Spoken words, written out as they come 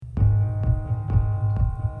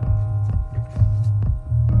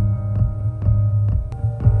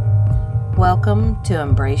Welcome to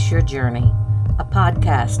Embrace Your Journey, a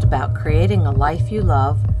podcast about creating a life you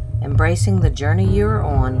love, embracing the journey you are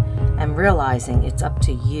on, and realizing it's up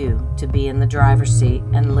to you to be in the driver's seat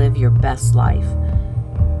and live your best life.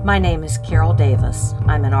 My name is Carol Davis.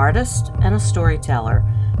 I'm an artist and a storyteller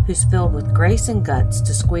who's filled with grace and guts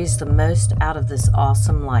to squeeze the most out of this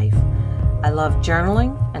awesome life. I love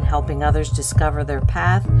journaling and helping others discover their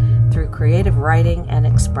path through creative writing and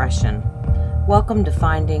expression. Welcome to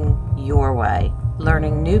finding your way,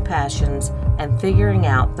 learning new passions, and figuring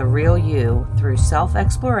out the real you through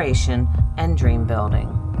self-exploration and dream building.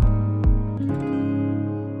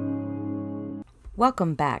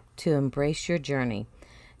 Welcome back to Embrace Your Journey.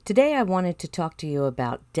 Today I wanted to talk to you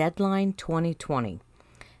about Deadline 2020.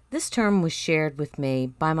 This term was shared with me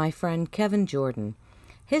by my friend Kevin Jordan.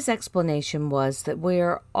 His explanation was that we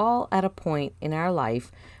are all at a point in our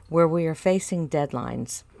life where we are facing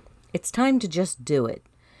deadlines. It's time to just do it,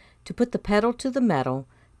 to put the pedal to the metal,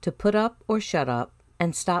 to put up or shut up,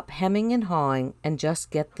 and stop hemming and hawing and just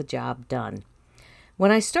get the job done.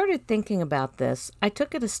 When I started thinking about this, I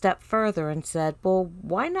took it a step further and said, well,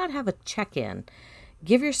 why not have a check-in?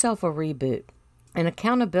 Give yourself a reboot, an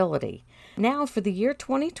accountability. Now for the year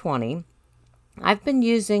 2020, I've been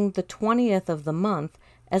using the 20th of the month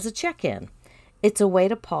as a check-in. It's a way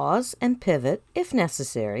to pause and pivot if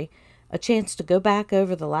necessary, a chance to go back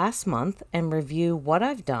over the last month and review what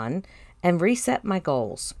I've done and reset my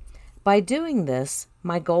goals. By doing this,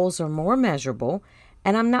 my goals are more measurable,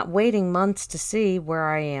 and I'm not waiting months to see where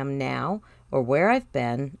I am now or where I've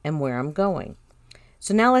been and where I'm going.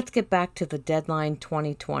 So now let's get back to the Deadline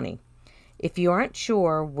 2020. If you aren't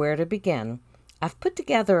sure where to begin, I've put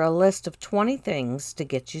together a list of 20 things to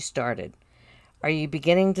get you started. Are you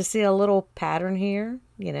beginning to see a little pattern here?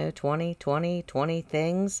 20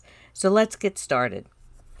 things. So let's get started.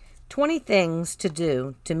 20 things to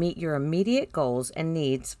do to meet your immediate goals and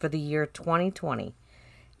needs for the year 2020.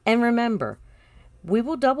 And remember, we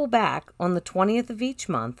will double back on the 20th of each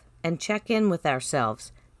month and check in with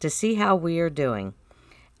ourselves to see how we are doing.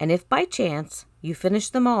 And if by chance you finish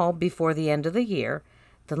them all before the end of the year,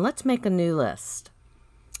 then let's make a new list.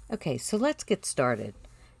 Okay, so let's get started.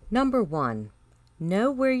 Number 1.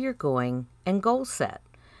 Know where you're going and goal set.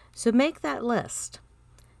 So make that list.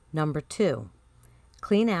 Number 2,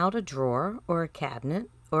 clean out a drawer or a cabinet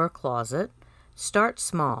or a closet. Start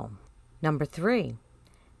small. Number 3,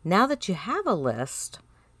 now that you have a list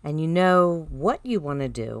and you know what you want to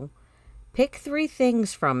do, pick 3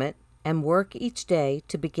 things from it and work each day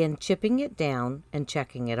to begin chipping it down and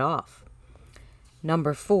checking it off.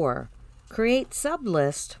 Number 4, create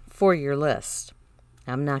sub-list for your list.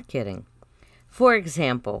 I'm not kidding. For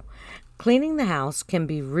example, cleaning the house can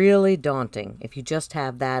be really daunting if you just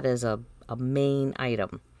have that as a main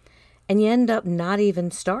item, and you end up not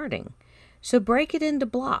even starting. So break it into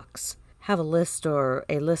blocks. Have a list or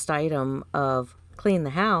a list item of clean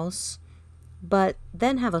the house, but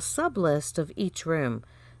then have a sub-list of each room,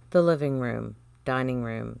 the living room, dining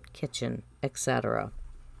room, kitchen, etc.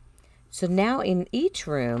 So now in each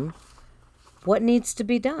room, what needs to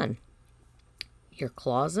be done? Your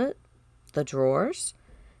closet, the drawers,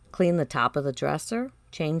 clean the top of the dresser,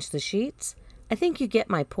 change the sheets. I think you get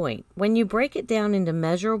my point. When you break it down into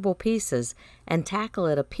measurable pieces and tackle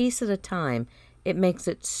it a piece at a time, it makes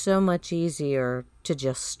it so much easier to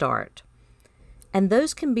just start. And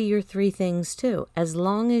those can be your 3 things too, as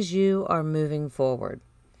long as you are moving forward.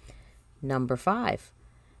 Number 5,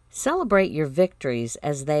 celebrate your victories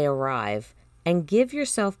as they arrive and give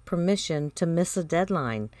yourself permission to miss a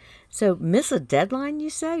deadline. So miss a deadline, you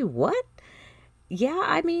say? What?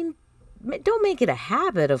 Yeah, don't make it a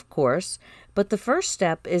habit, of course, but the first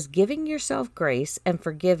step is giving yourself grace and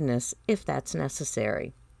forgiveness if that's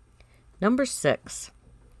necessary. Number 6,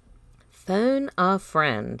 phone a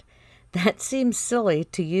friend. That seems silly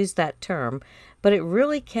to use that term, but it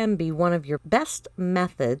really can be one of your best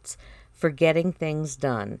methods for getting things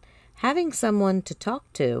done. Having someone to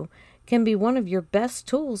talk to can be one of your best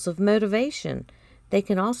tools of motivation. They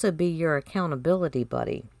can also be your accountability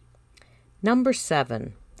buddy. Number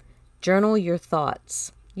 7, journal your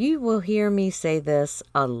thoughts. You will hear me say this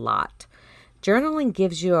a lot. Journaling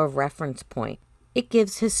gives you a reference point. It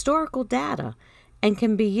gives historical data and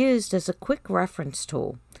can be used as a quick reference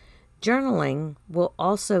tool. Journaling will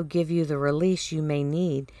also give you the release you may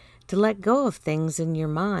need to let go of things in your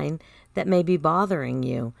mind that may be bothering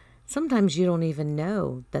you. Sometimes you don't even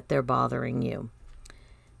know that they're bothering you.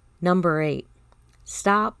 Number 8,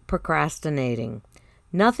 stop procrastinating.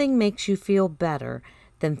 Nothing makes you feel better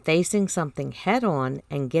than facing something head on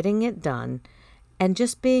and getting it done and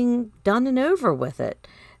just being done and over with it.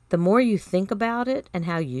 The more you think about it and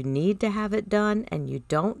how you need to have it done and you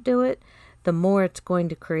don't do it, the more it's going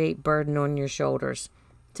to create burden on your shoulders.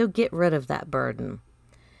 So get rid of that burden.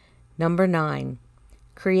 Number 9,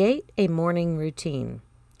 create a morning routine.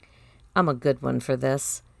 I'm a good one for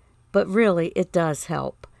this, but really it does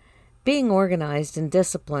help. Being organized and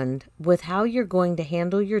disciplined with how you're going to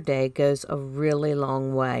handle your day goes a really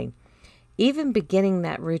long way. Even beginning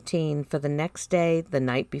that routine for the next day, the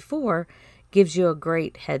night before, gives you a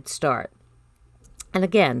great head start. And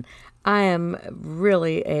again, I am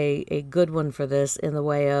really a good one for this in the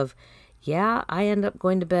way of, I end up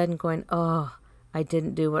going to bed and going, oh, I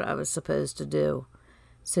didn't do what I was supposed to do.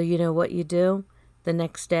 So you know what you do? The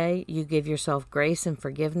next day, you give yourself grace and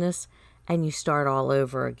forgiveness, and you start all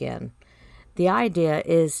over again. The idea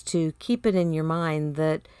is to keep it in your mind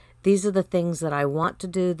that these are the things that I want to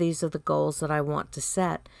do, these are the goals that I want to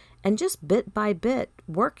set, and just bit by bit,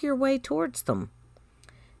 work your way towards them.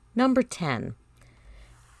 Number 10,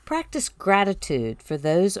 practice gratitude for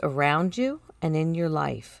those around you and in your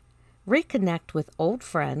life. Reconnect with old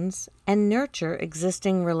friends and nurture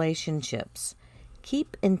existing relationships.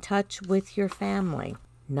 Keep in touch with your family.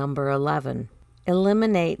 Number 11,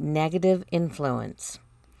 eliminate negative influence.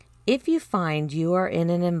 If you find you are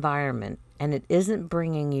in an environment and it isn't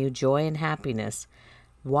bringing you joy and happiness,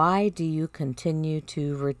 why do you continue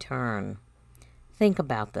to return? Think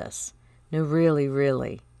about this. No,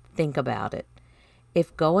 really think about it.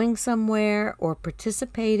 If going somewhere or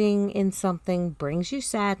participating in something brings you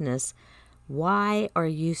sadness, why are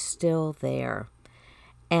you still there?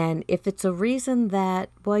 And if it's a reason that,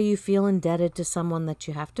 you feel indebted to someone that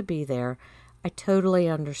you have to be there, I totally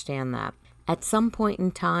understand that. At some point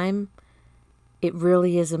in time, it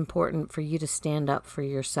really is important for you to stand up for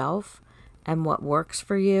yourself and what works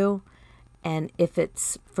for you. And if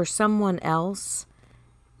it's for someone else,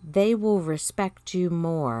 they will respect you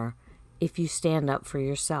more if you stand up for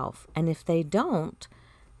yourself. And if they don't,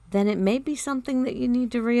 then it may be something that you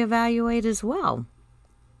need to reevaluate as well.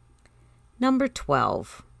 Number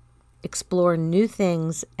 12, explore new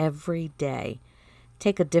things every day.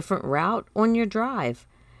 Take a different route on your drive.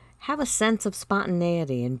 Have a sense of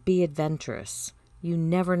spontaneity and be adventurous. You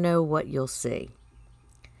never know what you'll see.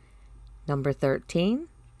 Number 13,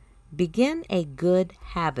 begin a good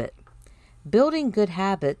habit. Building good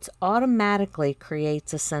habits automatically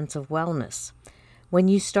creates a sense of wellness. When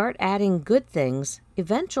you start adding good things,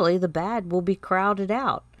 eventually the bad will be crowded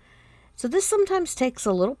out. So this sometimes takes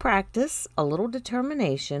a little practice, a little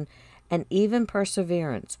determination, and even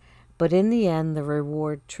perseverance. But in the end, the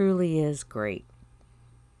reward truly is great.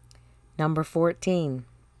 Number 14,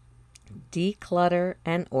 declutter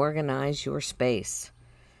and organize your space.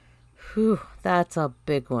 That's a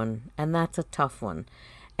big one, and that's a tough one.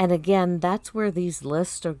 And again, that's where these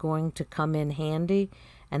lists are going to come in handy,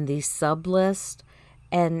 and these sub-lists.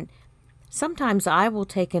 And sometimes I will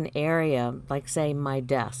take an area, like say my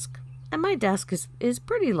desk. And my desk is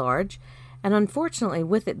pretty large. And unfortunately,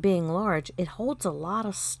 with it being large, it holds a lot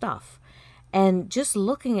of stuff. And just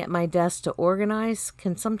looking at my desk to organize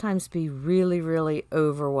can sometimes be really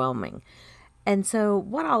overwhelming. And so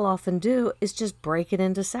what I'll often do is just break it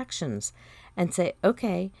into sections and say,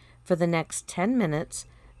 okay, for the next 10 minutes,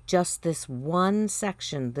 just this one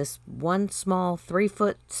section, this one small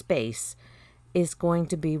 3-foot space is going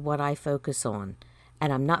to be what I focus on.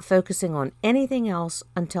 And I'm not focusing on anything else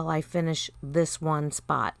until I finish this one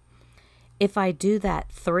spot. If I do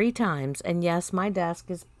that 3 times, and yes, my desk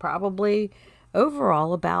is probably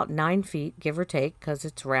overall about 9 feet, give or take, because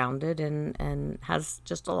it's rounded and has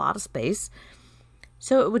just a lot of space.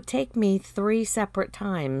 So it would take me 3 separate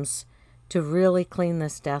times to really clean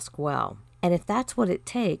this desk well. And if that's what it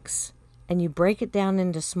takes, and you break it down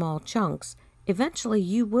into small chunks, eventually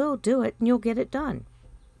you will do it and you'll get it done.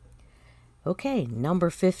 Okay, number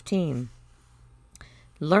 15.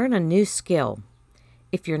 Learn a new skill.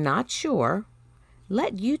 If you're not sure,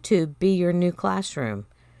 let YouTube be your new classroom.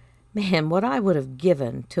 Man, what I would have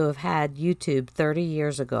given to have had YouTube 30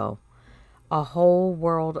 years ago. A whole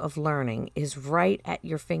world of learning is right at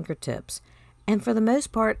your fingertips. And for the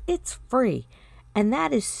most part, it's free. And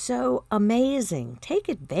that is so amazing. Take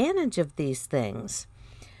advantage of these things.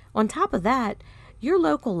 On top of that, your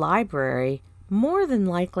local library more than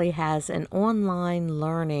likely has an online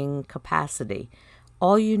learning capacity.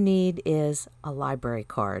 All you need is a library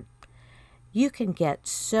card. You can get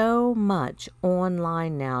so much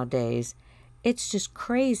online nowadays. It's just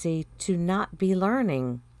crazy to not be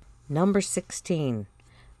learning. Number 16,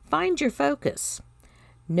 find your focus.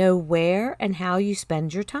 Know where and how you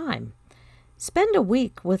spend your time. Spend a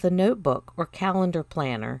week with a notebook or calendar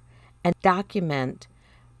planner and document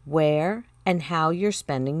where and how you're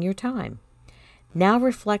spending your time. Now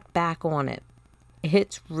reflect back on it.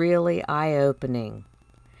 It's really eye-opening.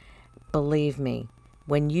 Believe me,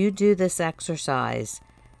 when you do this exercise,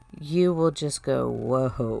 you will just go,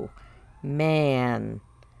 whoa, man,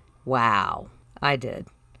 wow, I did.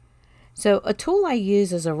 So a tool I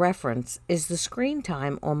use as a reference is the screen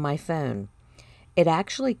time on my phone. It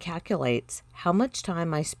actually calculates how much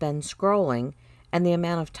time I spend scrolling and the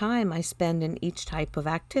amount of time I spend in each type of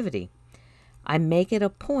activity. I make it a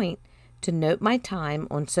point to note my time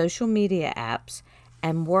on social media apps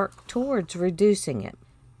and work towards reducing it.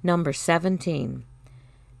 Number 17.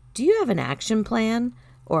 Do you have an action plan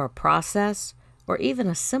or a process or even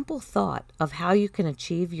a simple thought of how you can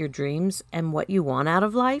achieve your dreams and what you want out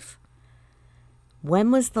of life?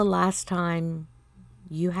 When was the last time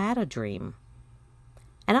you had a dream?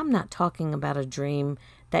 And I'm not talking about a dream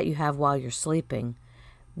that you have while you're sleeping.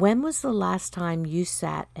 When was the last time you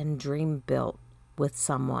sat and dream built with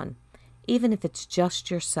someone, even if it's just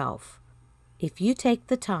yourself? If you take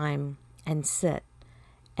the time and sit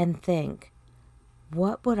and think,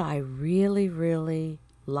 what would I really, really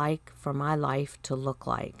like for my life to look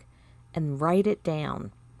like? And write it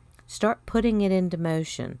down. Start putting it into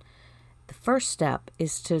motion. The first step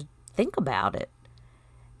is to think about it.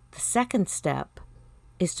 The second step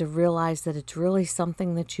is to realize that it's really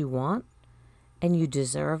something that you want and you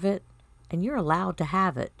deserve it and you're allowed to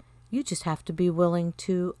have it. You just have to be willing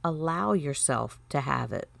to allow yourself to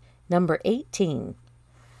have it. Number 18,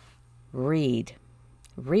 read.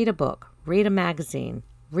 Read a book, read a magazine,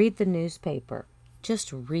 read the newspaper.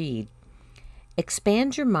 Just read.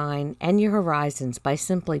 Expand your mind and your horizons by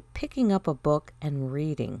simply picking up a book and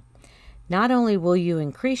reading. Not only will you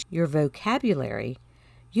increase your vocabulary,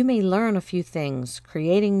 you may learn a few things,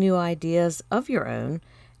 creating new ideas of your own,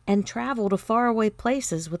 and travel to faraway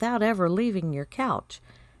places without ever leaving your couch.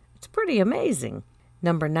 It's pretty amazing.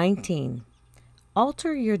 Number 19,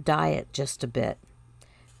 alter your diet just a bit.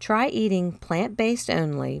 Try eating plant-based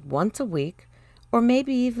only once a week, or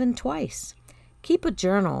maybe even twice. Keep a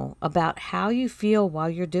journal about how you feel while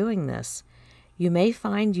you're doing this. You may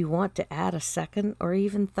find you want to add a second or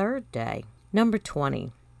even third day. Number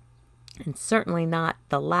 20, and certainly not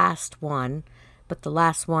the last one, but the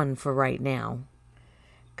last one for right now.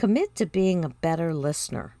 Commit to being a better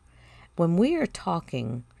listener. When we are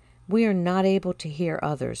talking, we are not able to hear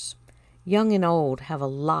others. Young and old have a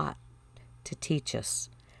lot to teach us,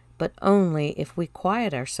 but only if we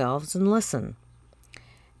quiet ourselves and listen.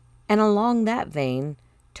 And along that vein,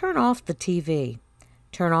 turn off the TV,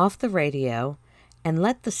 turn off the radio, and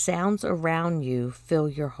let the sounds around you fill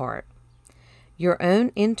your heart. Your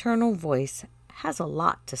own internal voice has a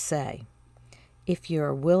lot to say if you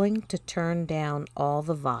are willing to turn down all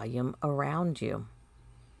the volume around you.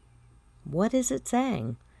 What is it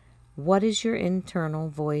saying? What is your internal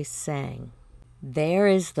voice saying? There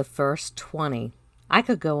is the first 20. I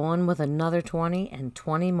could go on with another 20 and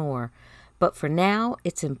 20 more, but for now,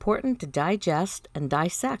 it's important to digest and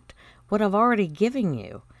dissect what I've already given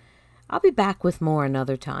you. I'll be back with more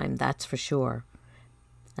another time, that's for sure.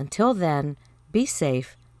 Until then, be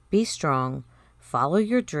safe, be strong, follow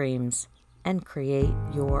your dreams, and create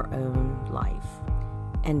your own life.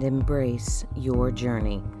 And embrace your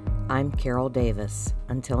journey. I'm Carol Davis.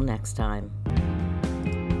 Until next time.